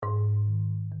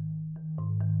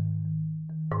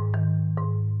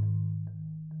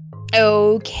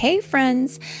Okay,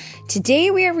 friends.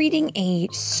 Today we are reading a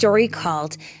story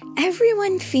called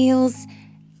Everyone Feels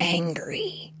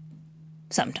Angry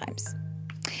Sometimes.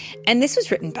 And this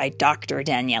was written by Dr.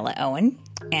 Daniela Owen,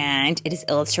 and it is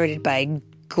illustrated by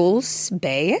Gulse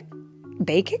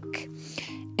Bakic.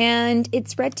 And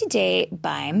it's read today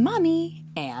by Mommy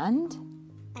and...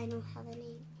 I don't have a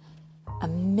name. A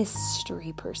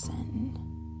mystery person.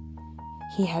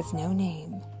 He has no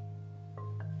name.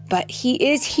 But he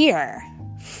is here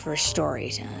for story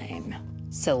time.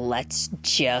 So let's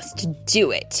just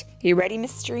do it. You ready,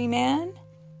 Mystery Man?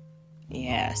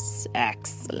 Yes,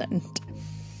 excellent.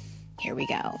 Here we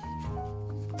go.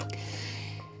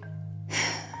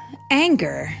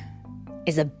 Anger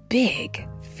is a big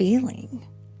feeling.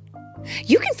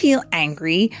 You can feel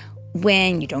angry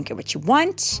when you don't get what you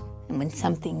want, and when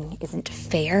something isn't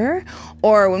fair,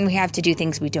 or when we have to do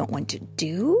things we don't want to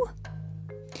do.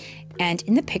 And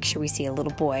in the picture, we see a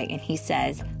little boy, and he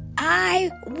says, "I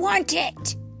want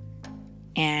it."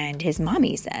 And his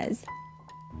mommy says,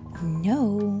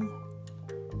 "No."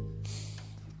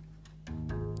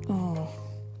 Oh,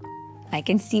 I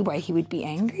can see why he would be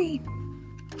angry.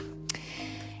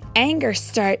 Anger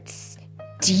starts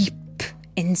deep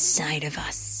inside of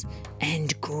us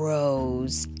and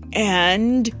grows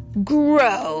and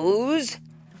grows.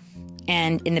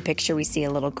 And in the picture, we see a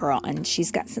little girl, and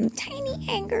she's got some tiny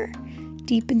anger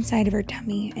deep inside of her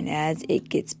tummy. And as it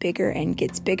gets bigger and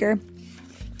gets bigger,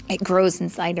 it grows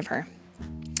inside of her.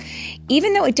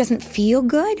 Even though it doesn't feel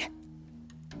good,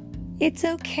 it's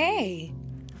okay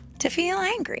to feel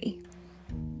angry.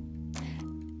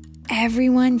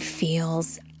 Everyone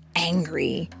feels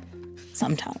angry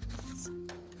sometimes.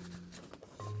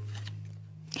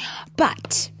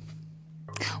 But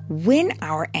when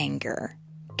our anger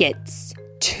gets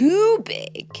too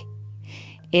big,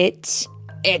 it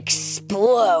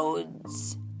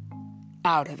explodes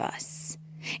out of us.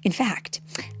 In fact,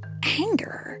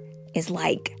 anger is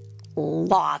like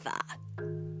lava,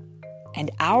 and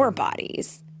our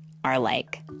bodies are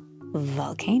like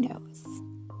volcanoes.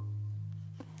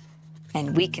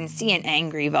 And we can see an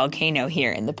angry volcano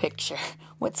here in the picture.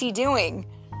 What's he doing?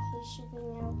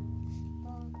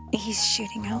 He's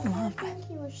shooting out lava. I think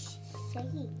he was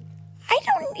saying.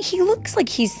 He looks like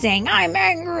he's saying, "I'm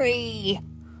angry."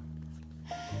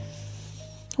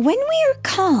 When we are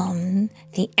calm,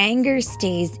 the anger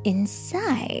stays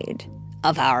inside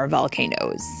of our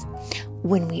volcanoes.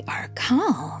 When we are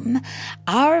calm,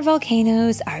 our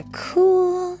volcanoes are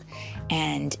cool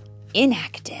and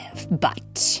inactive.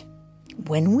 But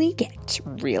when we get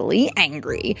really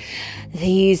angry,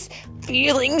 these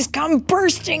feelings come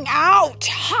bursting out,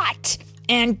 hot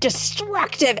and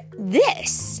destructive.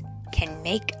 This can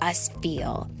make us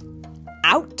feel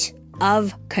out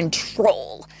of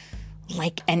control,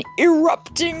 like an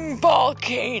erupting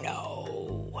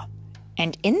volcano.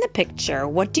 And in the picture,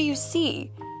 what do you see?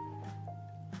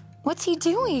 What's he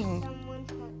doing? Someone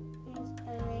has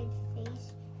a red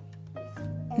face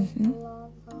and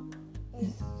lava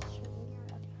is shooting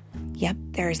out. Yep,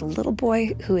 there's a little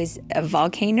boy who is a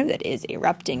volcano that is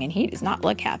erupting, and he does not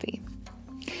look happy.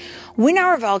 When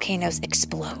our volcanoes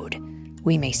explode,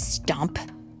 we may stomp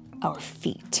our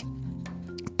feet,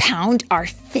 pound our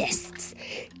fists,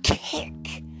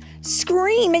 kick,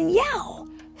 scream and yell,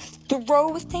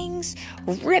 throw things,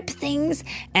 rip things,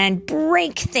 and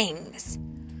break things.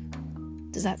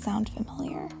 Does that sound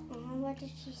familiar? What did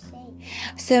she say?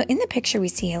 So in the picture, we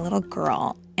see a little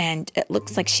girl, and it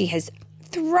looks like she has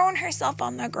thrown herself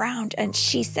on the ground, and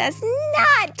she says,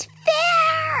 "Not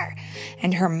fair!"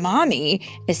 And her mommy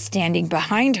is standing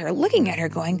behind her, looking at her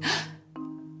going,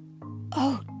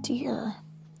 "Oh dear."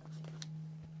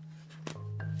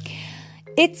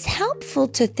 It's helpful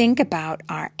to think about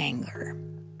our anger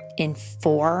in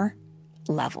 4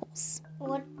 levels.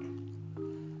 What?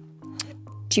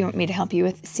 Do you want me to help you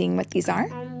with seeing what these are?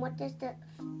 What does the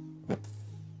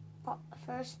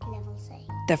first level say?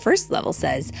 The first level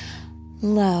says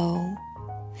low,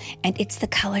 and it's the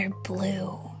color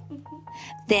blue.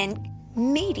 Then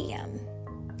medium,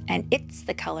 and it's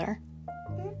the color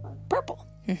purple.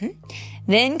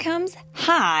 Then comes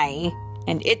high,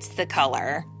 and it's the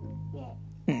color.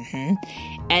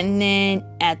 And then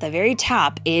at the very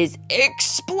top is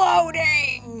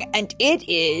exploding, and it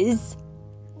is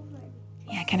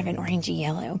kind of an orangey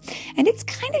yellow. And it's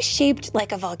kind of shaped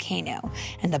like a volcano.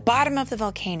 And the bottom of the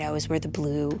volcano is where the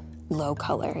blue low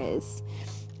color is.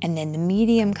 And then the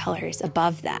medium color is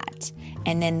above that.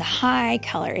 And then the high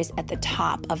color is at the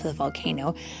top of the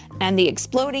volcano. And the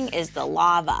exploding is the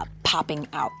lava popping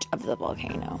out of the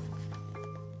volcano.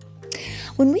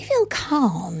 When we feel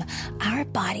calm, our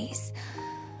bodies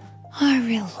are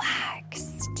relaxed.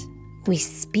 We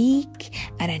speak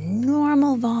at a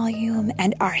normal volume,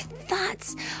 and our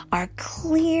thoughts are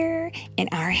clear in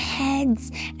our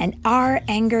heads, and our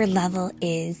anger level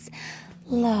is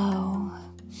low.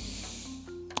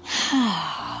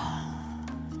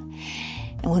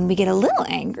 And when we get a little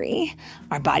angry,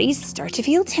 our bodies start to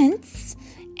feel tense,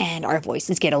 and our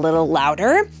voices get a little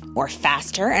louder or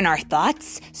faster, and our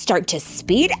thoughts start to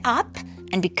speed up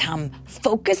and become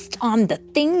focused on the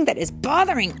thing that is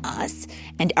bothering us,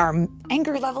 and our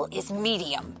anger level is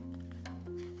medium.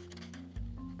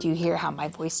 Do you hear how my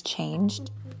voice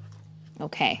changed?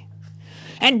 Okay.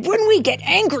 And when we get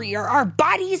angrier, our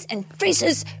bodies and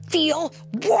faces feel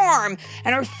warm,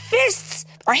 and our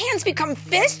hands become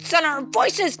fists, and our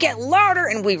voices get louder,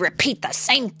 and we repeat the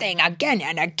same thing again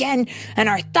and again, and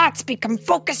our thoughts become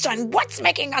focused on what's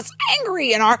making us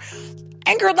angry, and our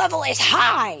anger level is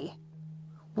high.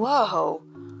 Whoa,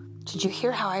 did you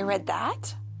hear how I read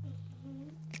that?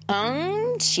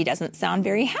 She doesn't sound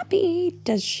very happy,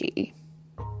 does she?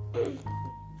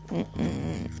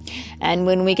 And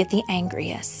when we get the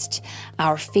angriest,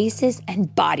 our faces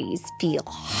and bodies feel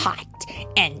hot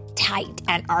and tight,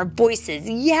 and our voices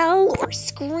yell or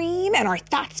scream, and our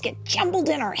thoughts get jumbled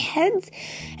in our heads,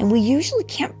 and we usually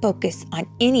can't focus on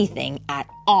anything at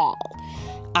all.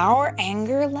 Our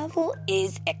anger level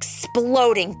is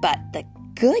exploding, but the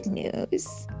good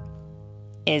news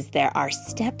is there are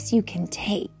steps you can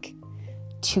take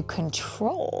to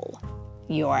control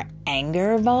your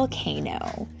anger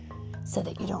volcano so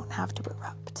that you don't have to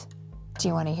erupt. Do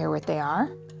you want to hear what they are?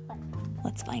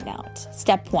 Let's find out.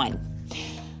 Step 1,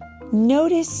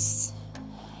 notice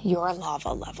your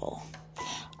lava level.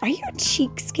 Are your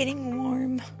cheeks getting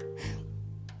warm?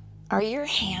 Are your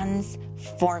hands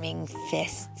forming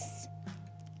fists?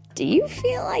 Do you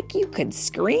feel like you could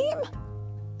scream?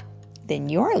 Then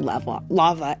your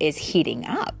lava is heating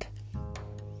up.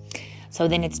 So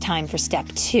then it's time for step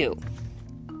 2.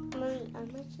 Mommy, are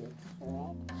my cheeks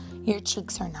red? Your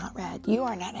cheeks are not red. You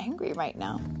are not angry right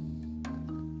now.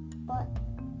 But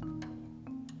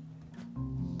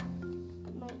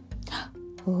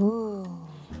Ooh,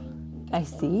 I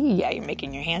see. Yeah, you're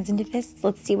making your hands into fists.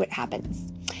 Let's see what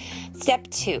happens. Step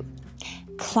 2,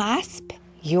 clasp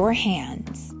your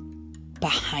hands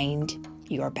behind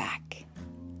your back.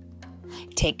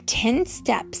 Take 10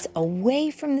 steps away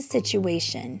from the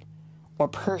situation or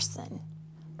person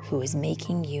who is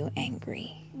making you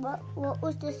angry. what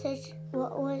was the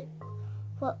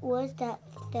what was that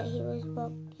he was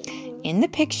walking? In the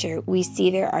picture, we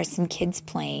see there are some kids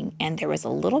playing, and there was a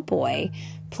little boy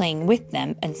playing with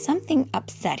them, and something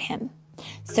upset him.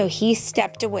 So he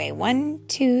stepped away. 1,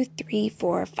 2, 3,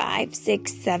 4, 5,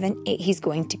 6, 7, 8. He's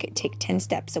going to take 10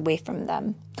 steps away from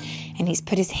them. And he's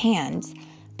put his hands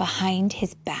behind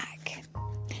his back.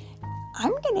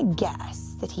 I'm going to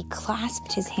guess that he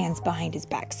clasped his hands behind his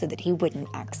back so that he wouldn't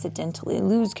accidentally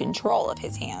lose control of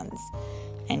his hands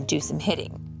and do some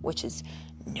hitting, which is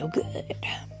no good.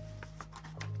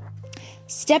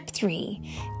 Step 3,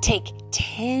 take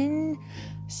 10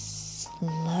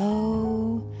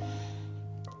 slow,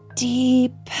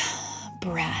 deep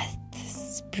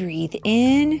breaths. Breathe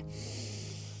in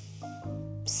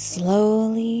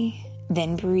slowly,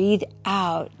 then breathe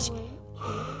out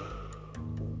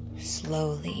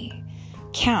slowly.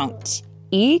 Count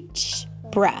each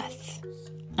breath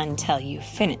until you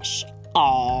finish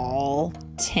all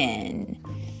 10.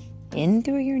 In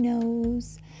through your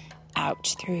nose,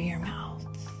 out through your mouth.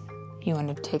 You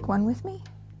want to take one with me?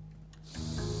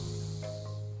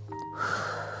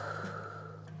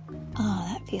 Oh,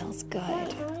 that feels good.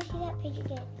 I want to see that picture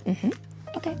again.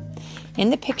 Okay. In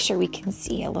the picture, we can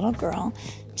see a little girl.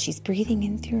 She's breathing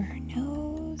in through her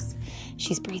nose.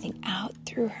 She's breathing out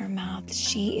through her mouth.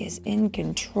 She is in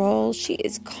control. She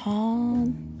is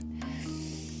calm.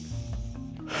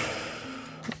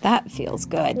 That feels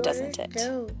good, doesn't it?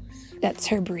 Those. That's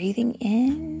her breathing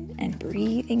in and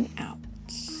breathing out.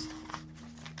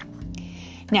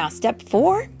 Now, step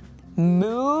 4,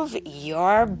 move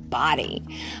your body.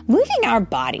 Moving our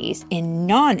bodies in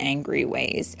non-angry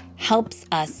ways helps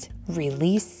us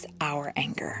release our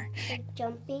anger. Like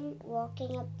jumping,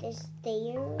 walking up the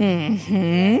stairs. Mm-hmm.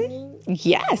 Running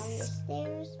Yes. down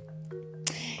the stairs.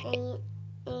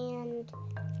 And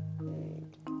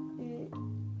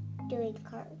doing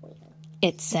cartwheels.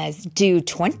 It says do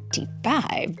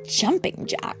 25 jumping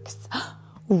jacks.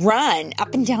 Run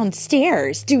up and down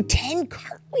stairs. Do 10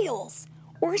 cartwheels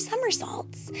or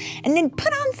somersaults. And then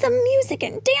put on some music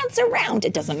and dance around.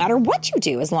 It doesn't matter what you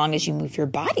do as long as you move your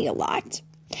body a lot.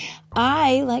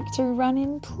 I like to run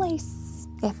in place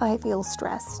if I feel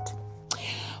stressed.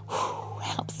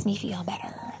 Helps me feel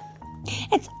better.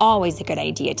 It's always a good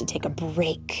idea to take a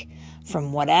break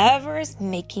from whatever is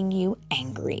making you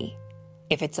angry.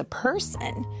 If it's a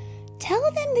person, tell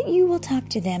them that you will talk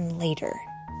to them later.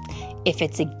 If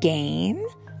it's a game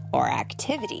or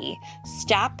activity,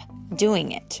 stop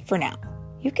doing it for now.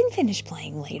 You can finish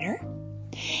playing later.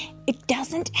 It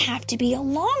doesn't have to be a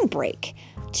long break,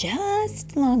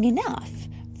 just long enough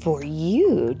for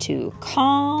you to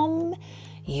calm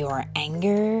your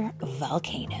anger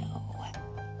volcano.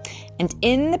 And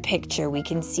in the picture, we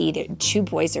can see that two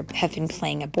boys have been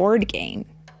playing a board game.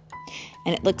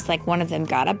 And it looks like one of them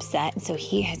got upset, and so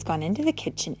he has gone into the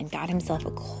kitchen and got himself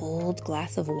a cold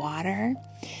glass of water.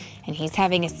 And he's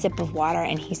having a sip of water,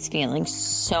 and he's feeling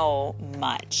so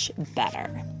much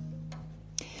better.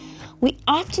 We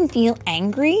often feel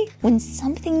angry when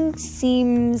something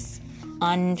seems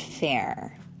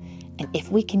unfair. And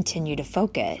if we continue to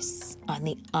focus on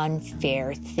the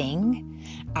unfair thing,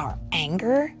 our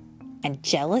anger and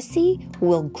jealousy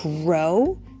will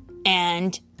grow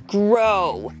and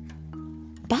grow.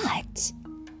 But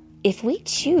if we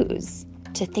choose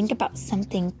to think about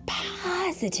something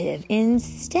positive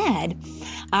instead,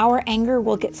 our anger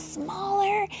will get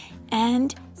smaller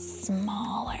and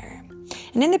smaller.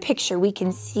 And in the picture, we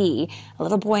can see a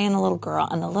little boy and a little girl,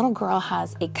 and the little girl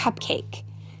has a cupcake,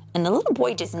 and the little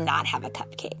boy does not have a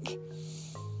cupcake.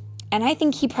 And I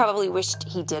think he probably wished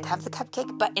he did have the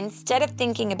cupcake, but instead of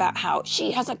thinking about how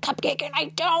she has a cupcake and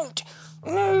I don't,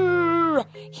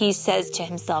 he says to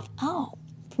himself, oh,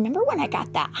 remember when I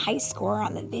got that high score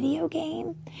on the video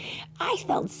game? I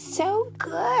felt so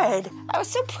good. I was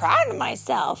so proud of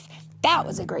myself. That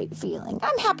was a great feeling.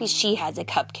 I'm happy she has a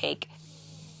cupcake,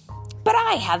 but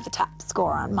I have the top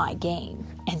score on my game,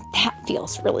 and that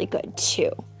feels really good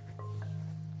too.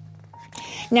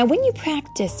 Now, once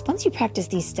you practice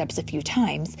these steps a few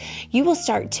times, you will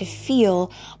start to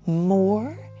feel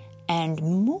more and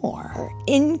more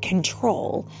in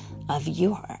control of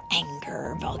your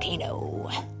anger volcano.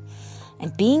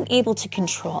 And being able to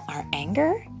control our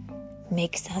anger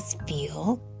makes us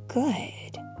feel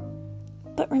good.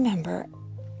 But remember,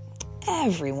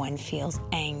 everyone feels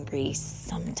angry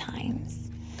sometimes.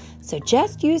 So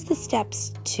just use the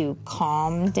steps to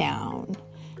calm down.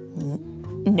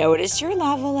 Notice your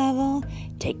lava level.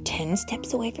 Take 10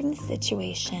 steps away from the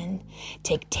situation.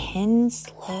 Take 10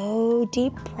 slow,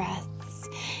 deep breaths.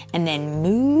 And then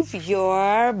move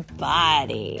your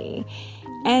body.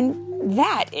 And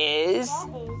that is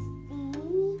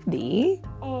the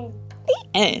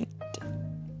end.